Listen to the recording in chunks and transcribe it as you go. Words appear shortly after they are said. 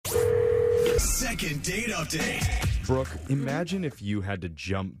Second date update. Brooke, imagine if you had to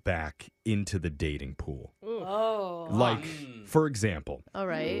jump back into the dating pool. Oh. Like, for example, All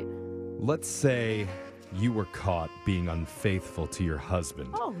right. let's say you were caught being unfaithful to your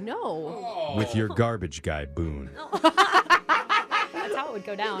husband Oh, no. with your garbage guy, Boone. That's how it would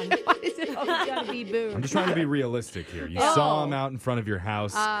go down. Why is it always got to be Boone? I'm just trying to be realistic here. You saw him out in front of your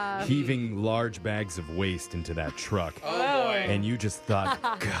house, heaving large bags of waste into that truck. Oh, boy. And you just thought,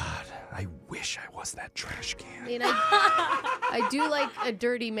 God, I wish I was that trash can. And I do like a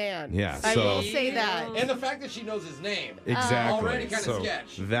dirty man. Yeah, I so- will say that. And the fact that she knows his name. Exactly. Already kind of So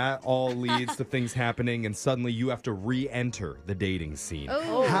sketch. that all leads to things happening, and suddenly you have to re-enter the dating scene.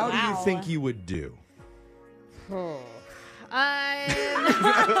 Oh, How do you wow. think you would do? I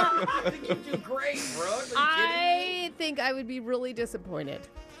think you do great, Brooke. Are you kidding me? I think I would be really disappointed.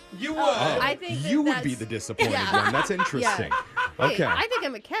 You would. I think that you would be that's- the disappointed Yeah. one. That's interesting. Hey, Okay. I think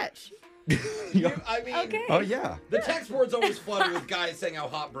I'm a catch. I mean, Okay. Oh, yeah. the text board's always flooded with guys saying how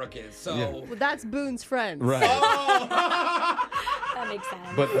hot Brooke is. So. Yeah. Well, that's Boone's friends. Right. Oh. That makes sense.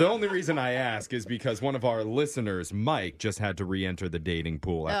 But the only reason I ask is because one of our listeners, Mike, just had to re-enter the dating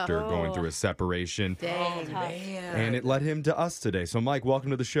pool after going through a separation. Oh, Dang. man. And it led him to us today. So, Mike,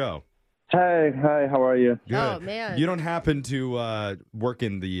 welcome to the show. Hi, how are you? Good. Oh, man. You don't happen to work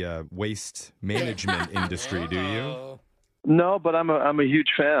in the waste management industry, do you? Oh. No, but I'm a huge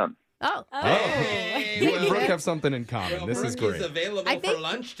fan. Oh. Hey. You and Brooke have something in common. Well, This is Brooke great. available I think- for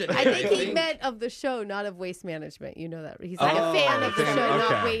lunch today. I think he meant of the show, not of waste management. You know that. He's like Oh, a fan of the fan- show,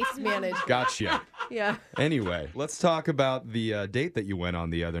 not okay. waste management. Gotcha. Yeah. Anyway, let's talk about the date that you went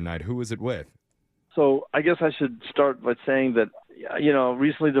on the other night. Who was it with? So I guess I should start by saying that,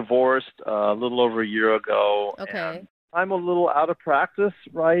 recently divorced a little over a year ago. Okay. and I'm a little out of practice,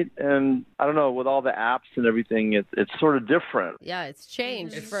 right? And I don't know, with all the apps and everything, it's sort of different. Yeah, it's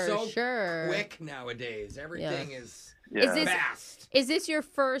changed It's for so sure. quick nowadays. Everything is Yeah. Is this- fast. Is this your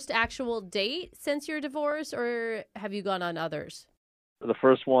first actual date since your divorce, or have you gone on others? The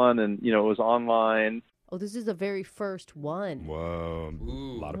first one, and, it was online. Oh, this is the very first one. Whoa, Ooh.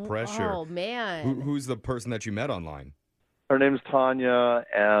 a lot of pressure. Oh, man. Who's the person that you met online? Her name's Tanya,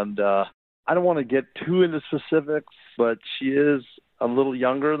 and I don't want to get too into specifics, but she is a little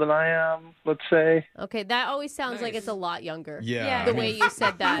younger than I am, let's say. Okay, that always sounds like Nice. it's a lot younger. Yeah, Yeah. The I way mean, you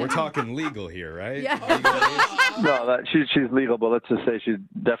said that. we're talking legal here, right? Yeah. No, she's legal, but let's just say she's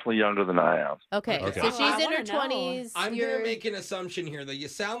definitely younger than I am. Okay, Okay. so Oh, she's I in her wanna know. 20s. I'm you're... going to make an assumption here that you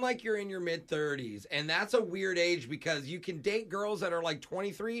sound like you're in your mid-30s, and that's a weird age because you can date girls that are like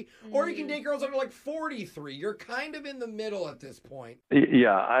 23, or you can date girls that are like 43. You're kind of in the middle at this point.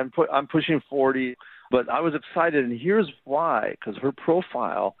 Yeah, I'm pushing 40, but I was excited, and here's why: because her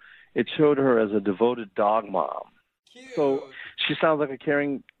profile, it showed her as a devoted dog mom. Cute. So she sounds like a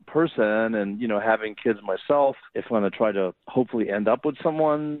caring person, and having kids myself, if I'm going to try to hopefully end up with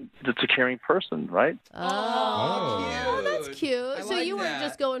someone that's a caring person, right? Oh, that's cute. I So like you weren't that.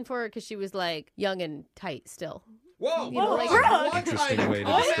 just going for her because she was like young and tight still. Whoa, You know, like- what Interesting kind of way to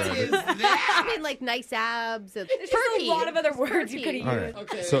comment describe it. is I that? mean, like nice abs. And There's just a lot of other words you could Perky. have All used. right.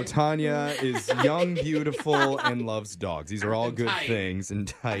 Okay. So Tanya is young, beautiful, and loves dogs. These are all And good tight. things and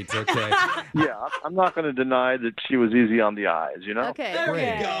tight. Okay. Yeah, I'm not going to deny that she was easy on the eyes, Okay. There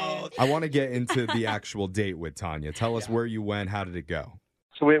Great. we go. I want to get into the actual date with Tanya. Tell us where you went. How did it go?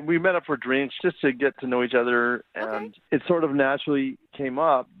 So we met up for drinks just to get to know each other, and it sort of naturally came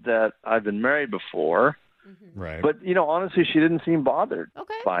up that I've been married before. Right. But, honestly, she didn't seem bothered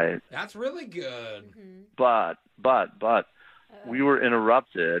Okay. by it. That's really good. But we were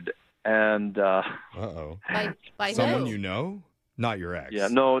interrupted, and Uh-oh. By Someone who? you know? Not your ex. yeah,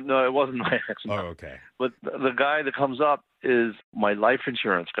 no, it wasn't my ex. Oh, okay. But the guy that comes up is my life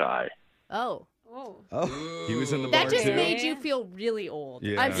insurance guy. Oh. Oh. Oh, he was in the That bar just too? made you feel really old.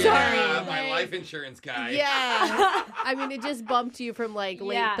 Yeah. I'm Yeah, sorry. Yeah, my like- life insurance guy. Yeah. I mean, it just bumped you from like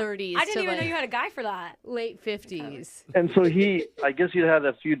late Yeah. 30s I didn't to even like know you had a guy for that. late 50s. And so I guess he'd had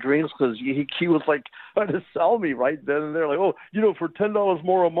a few drinks because he was like trying to sell me right then and there, like, for $10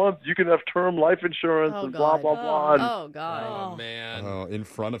 more a month, you can have term life insurance Oh, and blah, God. blah, blah. And, Oh, God. Oh, man. Oh, in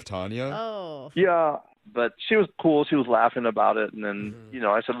front of Tanya? Oh. yeah, but she was cool. She was laughing about it. And then,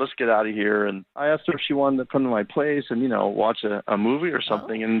 I said, let's get out of here. And I asked her if she wanted to come to my place and, watch a movie or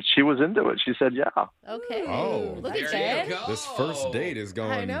something. And she was into it. She said, yeah. Okay. Oh, Look There at you that. go. This first date is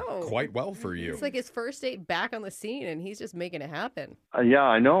going know. quite well for you. It's like his first date back on the scene, and he's just making it happen. Yeah,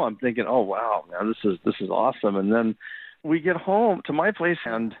 I know. I'm thinking, oh, wow, man, this is awesome. And then we get home to my place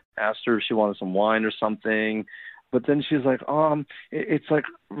and asked her if she wanted some wine or something. But then she's like, it's like,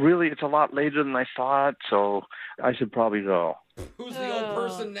 really, it's a lot later than I thought, so I should probably go. Who's the old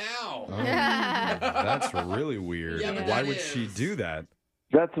person now? That's really weird. Yeah, but Why that would she is. do that?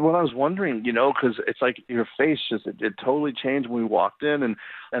 That's what I was wondering, because it's like your face it totally changed when we walked in.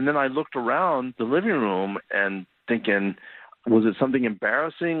 And then I looked around the living room and thinking, was it something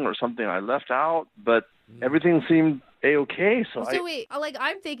embarrassing or something I left out? But everything seemed A-okay. So wait,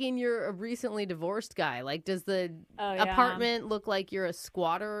 I'm thinking you're a recently divorced guy. Like, does the Oh, yeah. apartment look like you're a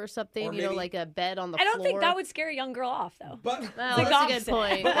squatter or something? Or You know, maybe- like a bed on the I floor? don't think that would scare a young girl off, though. But, Well, the that's a good opposite.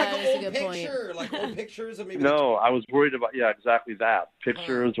 point. but That like is a old good point. picture, like old pictures of maybe. No, I was worried about, exactly that.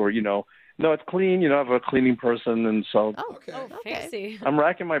 Pictures or, no, it's clean. I have a cleaning person. And so Oh, Okay. Oh, okay. fancy. I'm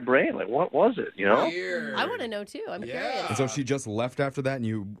racking my brain. Like, what was it, Weird. I want to know too. I'm Yeah. curious. And so she just left after that,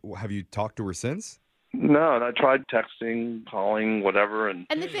 and have you talked to her since? No, and I tried texting, calling, whatever. And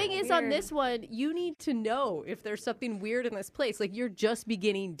And the thing is, on Weird. this one, you need to know if there's something weird in this place. Like, you're just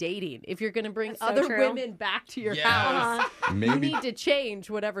beginning dating. If you're going to bring That's so other true. women back to your Yeah. house, Uh-huh. you Maybe need to change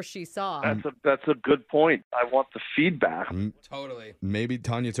whatever she saw. that's a good point. I want the feedback. Totally. Maybe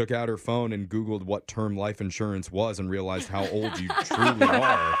Tanya took out her phone and Googled what term life insurance was and realized how old you truly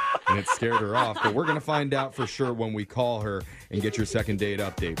are, and it scared her off. But we're going to find out for sure when we call her and get your second date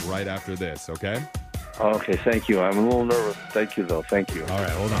update right after this, okay? Okay, thank you. I'm a little nervous. Thank you, though. Thank you. All right,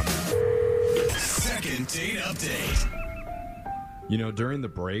 hold on. Second date update. During the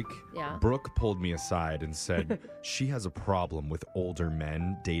break, Yeah. Brooke pulled me aside and said she has a problem with older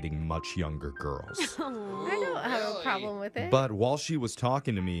men dating much younger girls. I don't have a really? problem with it. But while she was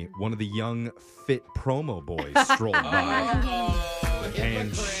talking to me, one of the young, fit promo boys strolled by. Oh,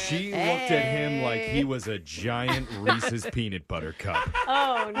 And she looked at him like he was a giant Reese's peanut butter cup.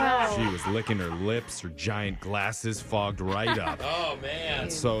 Oh, no. She was licking her lips, her giant glasses fogged right up. Oh man.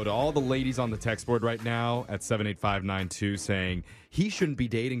 So to all the ladies on the text board right now at 78592 saying he shouldn't be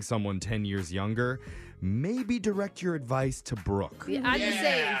dating someone 10 years younger, maybe direct your advice to Brooke. Yeah, I'm just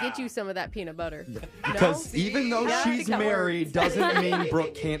saying, Yeah. get you some of that peanut butter. Because even though Yeah, I she's think that married works. doesn't mean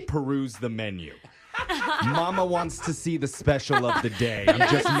Brooke can't peruse the menu. Mama wants to see the special of the day. I'm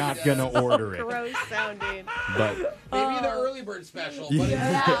just not going to order it. Gross sounding. But Maybe the early bird special, but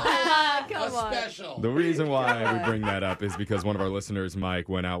Yeah. it's still a special. the reason why we bring that up is because one of our listeners, Mike,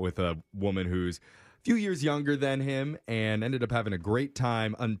 went out with a woman who's a few years younger than him and ended up having a great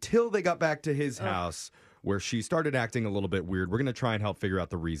time until they got back to his house where she started acting a little bit weird. We're going to try and help figure out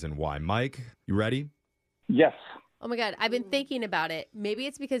the reason why. Mike, you ready? Yes. Oh my God, I've been thinking about it. Maybe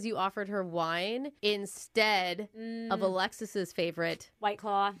it's because you offered her wine instead of Alexis's favorite. White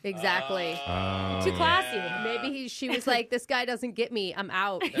Claw. Exactly. Too classy. Maybe she was like, this guy doesn't get me. I'm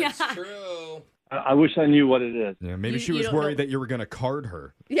out. That's true. I wish I knew what it is. Yeah, maybe You- she you was don't worried know. that you were going to card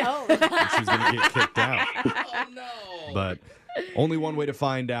her. Yeah. And she was going to get kicked out. Oh no. But only one way to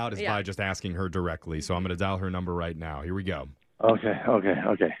find out is Yeah. by just asking her directly. So I'm going to dial her number right now. Here we go. Okay.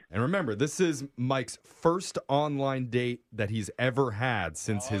 And remember, this is Mike's first online date that he's ever had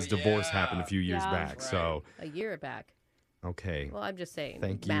since his divorce yeah. happened a few years Yeah. back. Right. So, A year back. okay. Well, I'm just saying.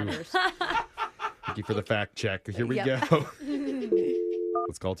 Thank you. Matters. Thank you for the fact check. Here we Yep. go.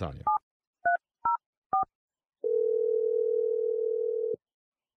 Let's call Tanya.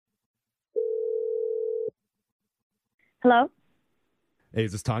 Hello? Hey,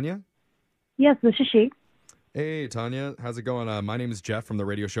 is this Tanya? Yes, this is she. Hey, Tanya. How's it going? My name is Jeff from the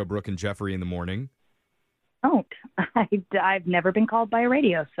radio show Brooke and Jeffrey in the Morning. Don't. I've never been called by a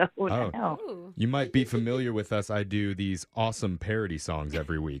radio, so no. Ooh. You might be familiar with us. I do these awesome parody songs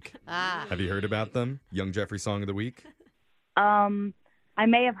every week. Ah. Have you heard about them? Young Jeffrey Song of the Week? I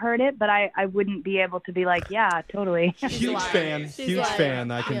may have heard it, but I wouldn't be able to be like, yeah, totally. Huge lying. fan. She's Huge lying.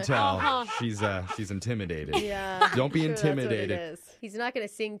 fan. I can Yeah. tell. Uh-huh. She's intimidated. Yeah. Don't be Sure, that's what it intimidated. is. He's not going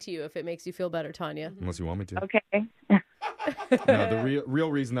to sing to you if it makes you feel better, Tanya. Unless you want me to. Okay. No, the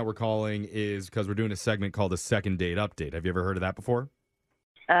real reason that we're calling is because we're doing a segment called a second date update. Have you ever heard of that before?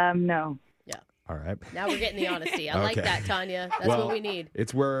 No. All right. Now we're getting the honesty. I like Okay. that, Tanya. That's Well, what we need.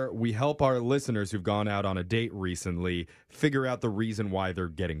 It's where we help our listeners who've gone out on a date recently figure out the reason why they're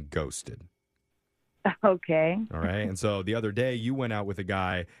getting ghosted. Okay. All right. And so the other day you went out with a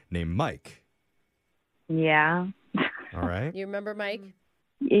guy named Mike. Yeah. All right. You remember Mike?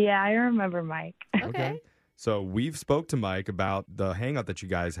 Yeah, I remember Mike. Okay. So we've spoke to Mike about the hangout that you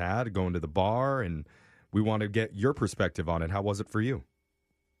guys had, going to the bar, and we want to get your perspective on it. How was it for you?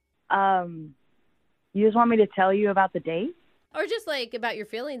 You just want me to tell you about the date? Or just like about your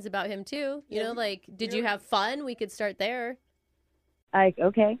feelings about him too. You know, like, did you have fun? We could start there.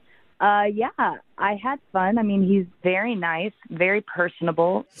 Okay. Yeah, I had fun. I mean, he's very nice, very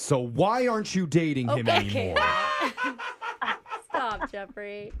personable. So why aren't you dating him Okay. anymore? Stop, off,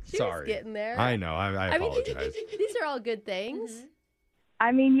 Jeffrey. She was Sorry. getting there. I know. I mean, apologize. these are all good things.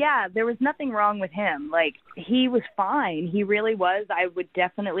 I mean, yeah, there was nothing wrong with him. Like, he was fine. He really was. I would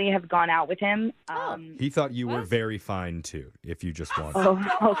definitely have gone out with him. He thought you were What? very fine, too, if you just wanted.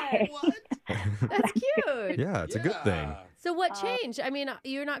 Oh, okay. What? That's cute. Yeah, it's a good thing. So what changed? I mean,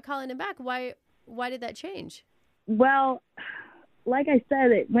 you're not calling him back. Why did that change? Well, like I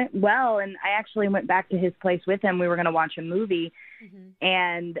said, it went well, and I actually went back to his place with him. We were going to watch a movie,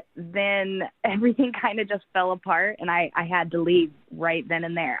 and then everything kind of just fell apart, and I had to leave right then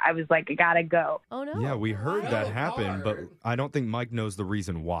and there. I was like, I got to go. Oh, no. Yeah, we heard that Fell happen, but apart. I don't think Mike knows the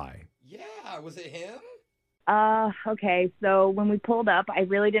reason why. Yeah, was it him? Okay, so when we pulled up, I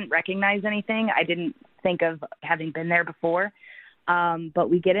really didn't recognize anything. I didn't think of having been there before. But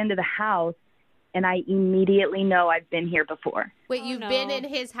we get into the house, and I immediately know I've been here before. Wait, Oh, you've no. been in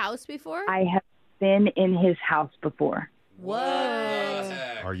his house before? I have been in his house before. What? the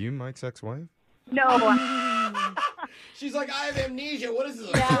heck? Are you Mike's ex-wife? No, She's like, I have amnesia. What is this?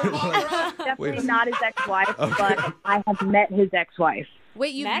 A soap opera? definitely Wait. not his ex-wife, Okay. but I have met his ex-wife.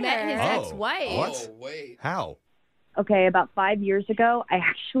 Wait, you've Met met her. his Oh. ex-wife? What? Oh, wait. How? Okay, about 5 years ago, I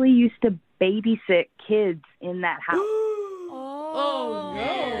actually used to babysit kids in that house. Oh,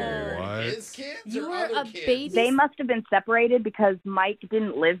 Weird. What? His kids You or were other a kids? baby- They must have been separated because Mike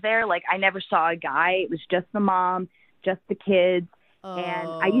didn't live there. Like, I never saw a guy. It was just the mom, just the kids. And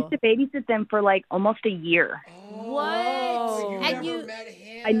I used to babysit them for like almost a year. What? Oh, you And never you- met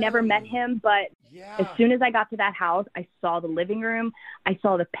him. I never met him, but Yeah. as soon as I got to that house, I saw the living room. I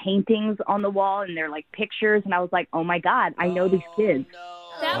saw the paintings on the wall, and they're like pictures. And I was like, oh my God, I know these kids. No.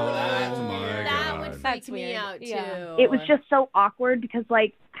 That would, Oh, my that would God. freak That's me weird. out, too. Yeah. It was just so awkward because,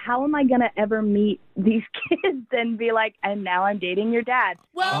 like, how am I going to ever meet these kids and be like, and now I'm dating your dad?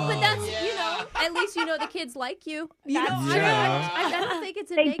 Well, but that's, yeah. you know, at least you know the kids like you. You know, Yeah. I don't think it's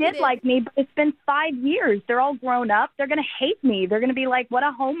a They negative. did like me, but it's been 5 years. They're all grown up. They're going to hate me. They're going to be like, what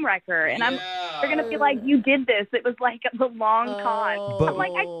a homewrecker. And they're going to be like, you did this. It was like the long con. But- I'm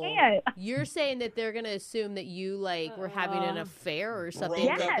like, I can't. You're saying that they're going to assume that you, like, were having an affair or something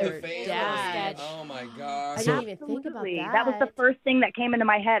Broke with up the your family. dad. Oh my gosh. I didn't even think about Absolutely. that. That was the first thing that came into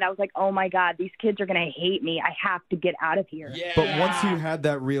my head. I was like, oh my God, these kids are going to hate me. I have to get out of here. Yeah. But once you had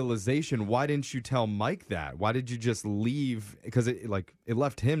that realization, why didn't you tell Mike that? Why did you just leave? Because it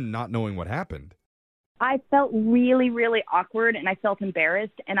left him not knowing what happened. I felt really, really awkward and I felt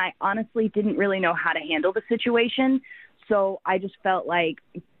embarrassed. And I honestly didn't really know how to handle the situation. So I just felt like,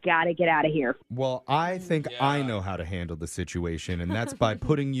 gotta get out of here. Well, I think I Yeah. know how to handle the situation, and that's by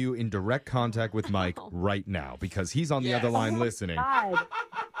putting you in direct contact with Mike right now because he's on the other Yes. line listening. God,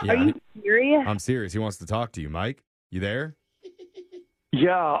 Yeah, are you serious? I'm serious. He wants to talk to you. Mike, you there?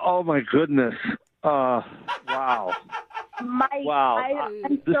 Yeah. Oh my goodness. Wow. Mike, Wow.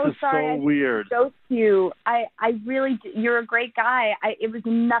 I'm This so is sorry. I so weird. ghost you. I really, you're a great guy. It was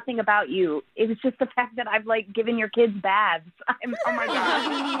nothing about you. It was just the fact that I've like given your kids baths. Oh my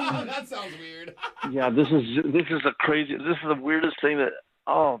God. That sounds weird. Yeah. This is the weirdest thing that.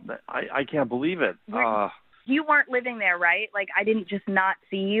 Oh, I can't believe it. You weren't living there, right? Like I didn't just not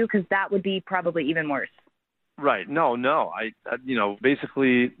see you because that would be probably even worse. Right. No.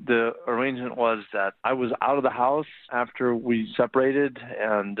 Basically the arrangement was that I was out of the house after we separated,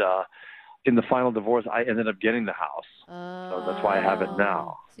 and in the final divorce, I ended up getting the house. So that's why I have it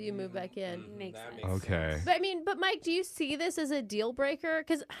now. So you move back in. Makes That sense. makes Okay. sense. But I mean, Mike, do you see this as a deal breaker?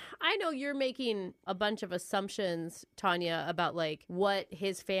 Because I know you're making a bunch of assumptions, Tanya, about like what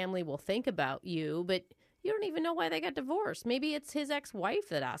his family will think about you, but you don't even know why they got divorced. Maybe it's his ex-wife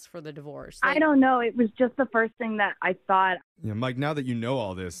that asked for the divorce. I don't know. It was just the first thing that I thought. Yeah, Mike, now that you know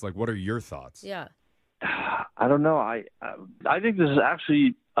all this, what are your thoughts? Yeah. I don't know. I think this is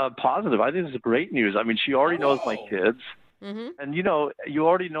actually positive. I think this is great news. I mean, she already knows my Oh. kids, Mm-hmm. and you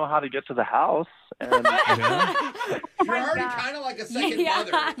already know how to get to the house, and Yeah? You're already kind of like a second Yeah.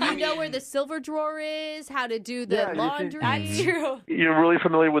 mother. You know where the silver drawer is, how to do the Yeah, you see- laundry. That's true. you're really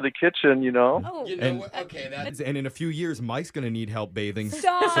familiar with the kitchen, you know. Oh, You know And- what? Okay, that's. And in a few years, Mike's going to need help bathing.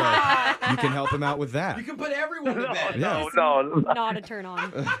 Stop. So you can help him out with that. You can put everyone to bed. Yeah. No. not a turn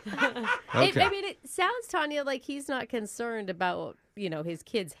on. Okay. I mean, it sounds, Tanya, like he's not concerned about, his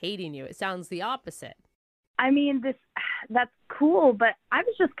kids hating you. It sounds the opposite. I mean, that's cool, but I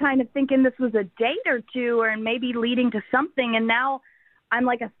was just kind of thinking this was a date or two, or maybe leading to something, and now I'm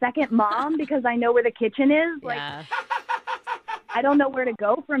like a second mom because I know where the kitchen is. Like Yeah. I don't know where to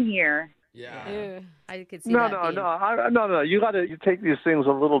go from here. Yeah. Ew. I could see No. that being- No. You take these things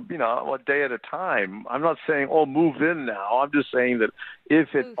a little, a day at a time. I'm not saying, move in now. I'm just saying that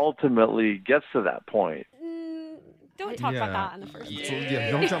if it Oof. ultimately gets to that point. Don't talk about that on the first So,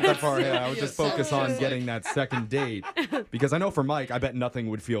 date. don't jump that far ahead. I would Yeah, just focus on just getting that second date. Because I know for Mike, I bet nothing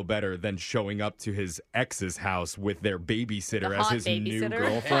would feel better than showing up to his ex's house with their babysitter The as hot his new babysitter.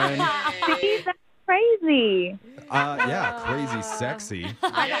 girlfriend. See, that's crazy. Yeah, crazy sexy.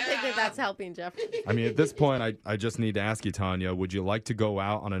 I don't think that that's helping, Jeff. I mean, at this point, I just need to ask you, Tanya, would you like to go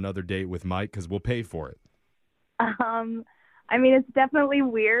out on another date with Mike? Because we'll pay for it. I mean, it's definitely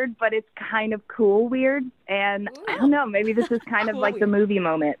weird, but it's kind of cool weird. And I don't know, maybe this is kind of Cool like the movie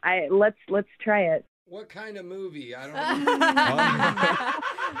moment. Let's try it. What kind of movie? I don't know.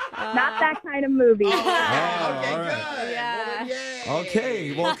 Not that kind of movie. Okay, all good. right. Yeah. Well, then, yay.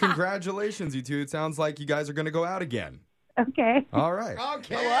 Okay, well, congratulations, you two. It sounds like you guys are going to go out again. Okay. All right.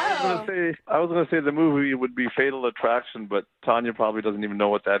 Okay. I was going to say the movie would be Fatal Attraction, but Tanya probably doesn't even know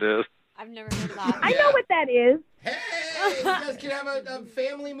what that is. I've never heard of that. I know what that is. Hey, you guys can have a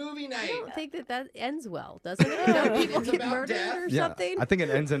family movie I night. don't think that ends well, doesn't it? You know, people It's get about murdered death. or Yeah, something. I think it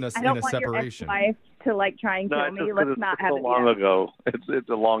ends in a, I in don't a want your separation. ex-wife to like try and kill No, it's me. just 'cause Let's it's not so have it long yet. ago. It's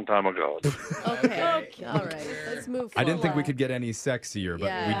a long time ago. Okay. All right. Let's move forward. I didn't think we could get any sexier,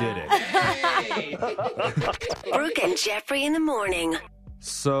 but we did it. Hey. Brooke and Jeffrey in the morning.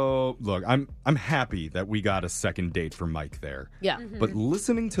 So, look, I'm happy that we got a second date for Mike there. Yeah. But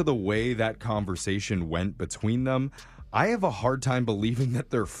listening to the way that conversation went between them, I have a hard time believing that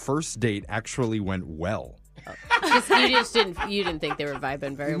their first date actually went well. You didn't think they were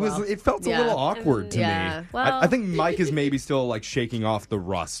vibing very well. It felt a Yeah. little awkward to Yeah. me. Well- I think Mike is maybe still like shaking off the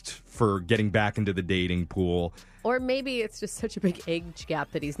rust for getting back into the dating pool. Or maybe it's just such a big age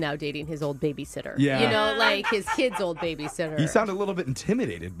gap that he's now dating his old babysitter. Yeah. You know, like his kid's old babysitter. He sounded a little bit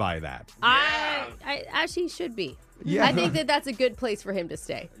intimidated by that. I actually should be. Yeah. I think that that's a good place for him to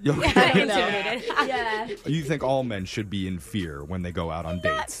stay. Okay. Intimidated. Yeah. You think all men should be in fear when they go out on Not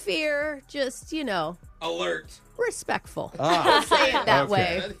dates? fear, just, Alert. respectful. Ah, Say it that okay.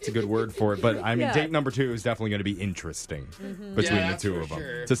 way. It's a good word for it. But I mean, Yeah. date number 2 is definitely going to be interesting between Yeah, the that's two for of them,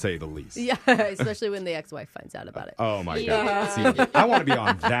 sure. to say the least. Yeah, especially when the ex-wife finds out about it. Oh my God. See, I want to be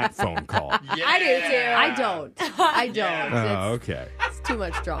on that phone call. I do too. I don't. I don't. Oh, It's, okay. it's too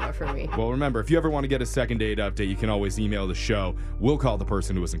much drama for me. Well, remember, if you ever want to get a second date update, you can always email the show. We'll call the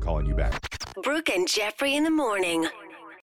person who isn't calling you back. Brooke and Jeffrey in the morning.